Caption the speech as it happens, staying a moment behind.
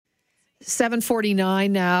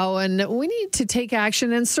7:49 now, and we need to take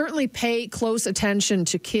action and certainly pay close attention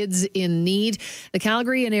to kids in need. The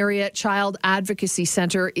Calgary and Area Child Advocacy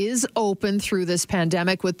Centre is open through this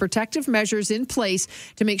pandemic with protective measures in place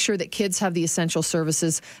to make sure that kids have the essential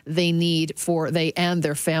services they need for they and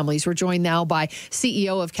their families. We're joined now by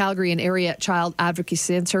CEO of Calgary and Area Child Advocacy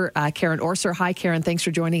Centre, Karen Orser. Hi, Karen. Thanks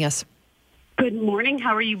for joining us. Good morning.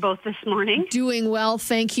 How are you both this morning? Doing well,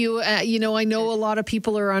 thank you. I know a lot of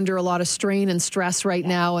people are under a lot of strain and stress right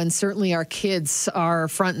now, and certainly our kids are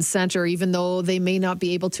front and center, even though they may not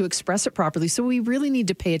be able to express it properly. So we really need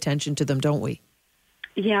to pay attention to them, don't we?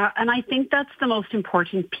 Yeah, and I think that's the most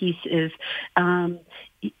important piece is,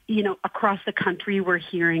 across the country, we're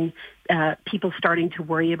hearing people starting to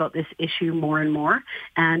worry about this issue more and more.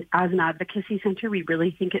 And as an advocacy center, we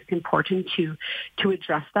really think it's important to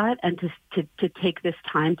address that and to take this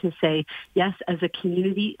time to say, yes, as a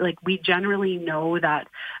community, we generally know that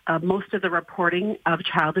most of the reporting of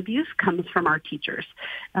child abuse comes from our teachers.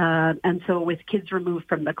 And so with kids removed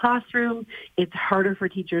from the classroom, it's harder for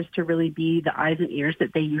teachers to really be the eyes and ears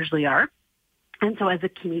that they usually are. And so as a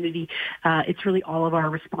community, it's really all of our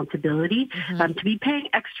responsibility to be paying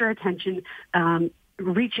extra attention,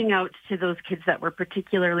 reaching out to those kids that we're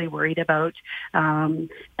particularly worried about, and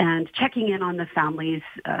checking in on the families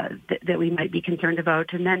that we might be concerned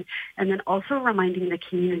about. And then also reminding the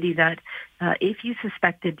community that if you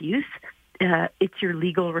suspect abuse, it's your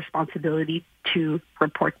legal responsibility to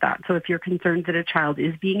report that. So if you're concerned that a child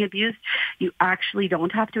is being abused, you actually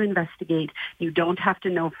don't have to investigate. You don't have to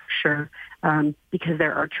know for sure because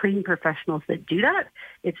there are trained professionals that do that.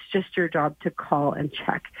 It's just your job to call and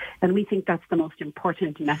check. And we think that's the most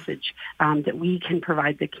important message that we can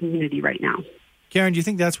provide the community right now. Karen, do you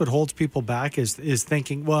think that's what holds people back is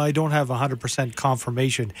thinking, well, I don't have 100%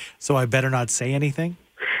 confirmation, so I better not say anything?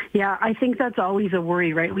 Yeah, I think that's always a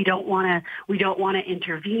worry, right? We don't want to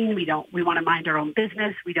intervene. We want to mind our own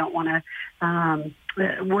business. We don't want to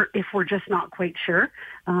if we're just not quite sure.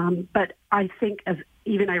 But I think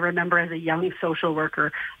I remember as a young social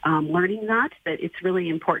worker learning that it's really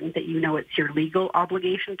important that it's your legal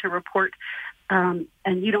obligation to report.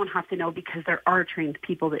 And you don't have to know because there are trained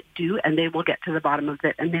people that do, and they will get to the bottom of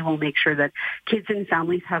it, and they will make sure that kids and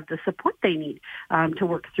families have the support they need to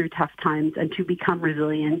work through tough times and to become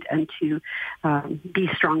resilient and to be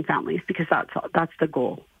strong families, because that's the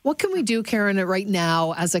goal. What can we do, Karen, right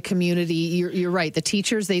now as a community? You're right. The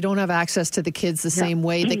teachers, they don't have access to the kids the same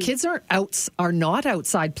way. The kids are not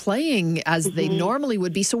outside playing as they normally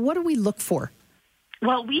would be. So what do we look for?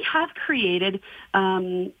 Well, we have created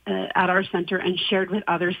at our center and shared with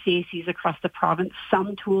other CACs across the province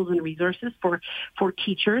some tools and resources for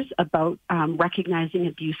teachers about recognizing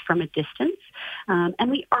abuse from a distance. And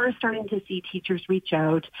we are starting to see teachers reach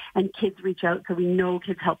out and kids reach out. So we know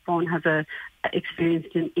Kids Help Phone has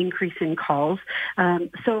experienced an increase in calls.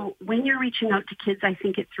 So when you're reaching out to kids, I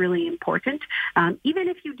think it's really important. Even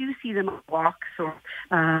if you do see them on walks or,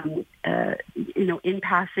 in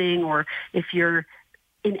passing, or if you're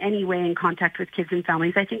in any way in contact with kids and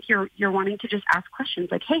families, I think you're wanting to just ask questions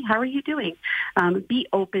like, hey, how are you doing? Be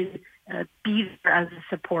open, be there as a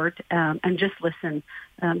support, and just listen,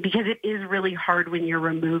 because it is really hard when you're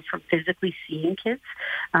removed from physically seeing kids.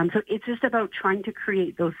 So it's just about trying to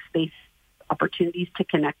create those space opportunities to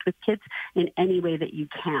connect with kids in any way that you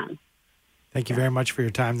can. Thank you very much for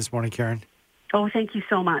your time this morning, Karen. Oh, thank you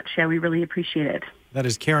so much. Yeah, we really appreciate it. That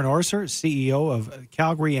is Karen Orser, CEO of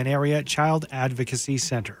Calgary and Area Child Advocacy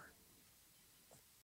Centre.